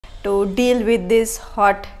to deal with this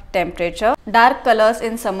hot temperature. Dark colors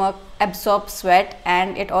in summer absorb sweat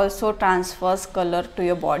and it also transfers color to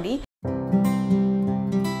your body.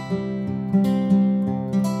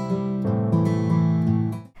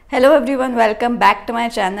 Hello everyone, welcome back to my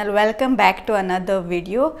channel. Welcome back to another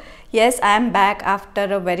video. Yes, I am back after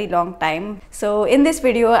a very long time. So in this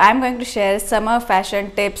video I am going to share summer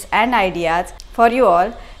fashion tips and ideas for you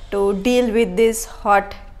all to deal with this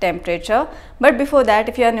hot temperature. But before that,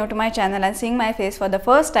 if you are new to my channel and seeing my face for the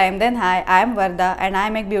first time, then hi, I am Varda and I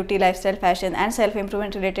make beauty, lifestyle, fashion and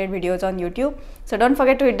self-improvement related videos on YouTube. So don't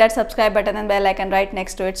forget to hit that subscribe button and bell icon right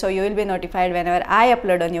next to it so you will be notified whenever I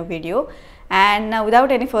upload a new video. And now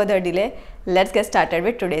without any further delay, let's get started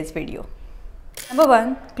with today's video. Number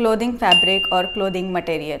 1, clothing fabric or clothing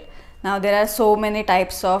material. Now there are so many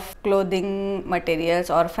types of clothing materials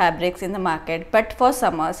or fabrics in the market, but for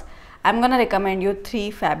summers I'm gonna recommend you 3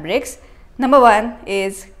 fabrics. Number 1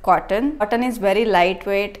 is cotton. Cotton is very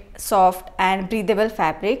lightweight, soft and breathable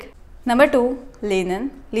fabric. Number 2,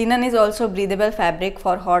 linen. Linen is also breathable fabric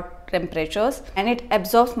for hot temperatures and it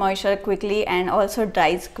absorbs moisture quickly and also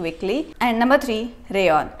dries quickly. And number 3,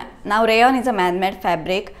 rayon. Now rayon is a man-made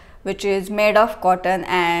fabric which is made of cotton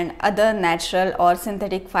and other natural or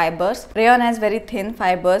synthetic fibers. Rayon has very thin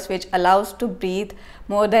fibers which allows to breathe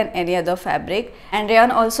more than any other fabric, and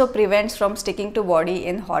rayon also prevents from sticking to body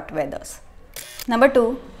in hot weathers. Number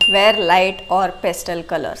 2, wear light or pastel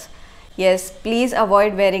colors. Yes, please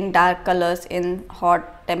avoid wearing dark colors in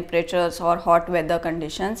hot temperatures or hot weather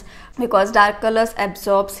conditions because dark colors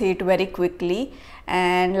absorbs heat very quickly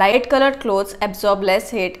and light colored clothes absorb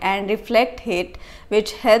less heat and reflect heat,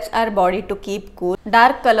 which helps our body to keep cool.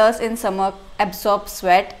 Dark colors in summer absorb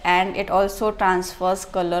sweat and it also transfers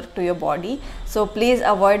color to your body. So please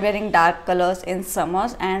avoid wearing dark colors in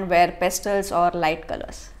summers and wear pastels or light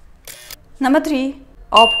colors. Number 3,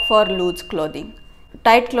 opt for loose clothing.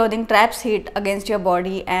 Tight clothing traps heat against your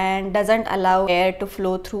body and doesn't allow air to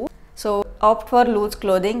flow through. So opt for loose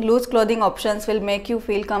clothing. Loose clothing options will make you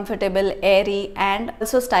feel comfortable, airy and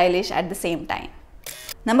also stylish at the same time.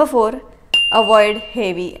 Number 4, avoid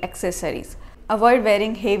heavy accessories. Avoid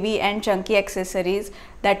wearing heavy and chunky accessories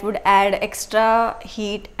that would add extra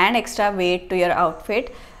heat and extra weight to your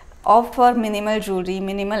outfit. Opt for minimal jewelry,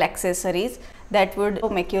 minimal accessories that would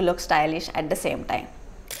make you look stylish at the same time.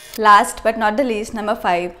 Last but not the least, number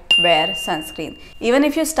 5, wear sunscreen. Even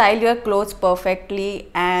if you style your clothes perfectly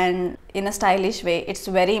and in a stylish way, it's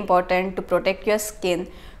very important to protect your skin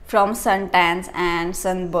from suntans and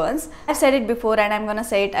sunburns. I've said it before and I'm gonna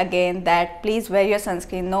say it again that please wear your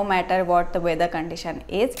sunscreen no matter what the weather condition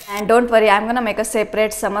is. And don't worry, I'm gonna make a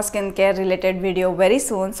separate summer skincare related video very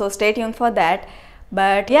soon, so stay tuned for that.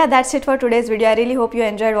 But yeah, that's it for today's video. I really hope you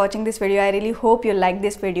enjoyed watching this video. I really hope you liked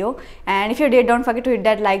this video, and if you did, don't forget to hit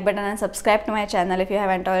that like button and subscribe to my channel if you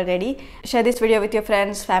haven't already. Share this video with your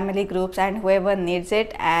friends, family, groups and whoever needs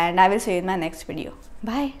it, and I will see you in my next video.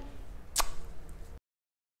 Bye.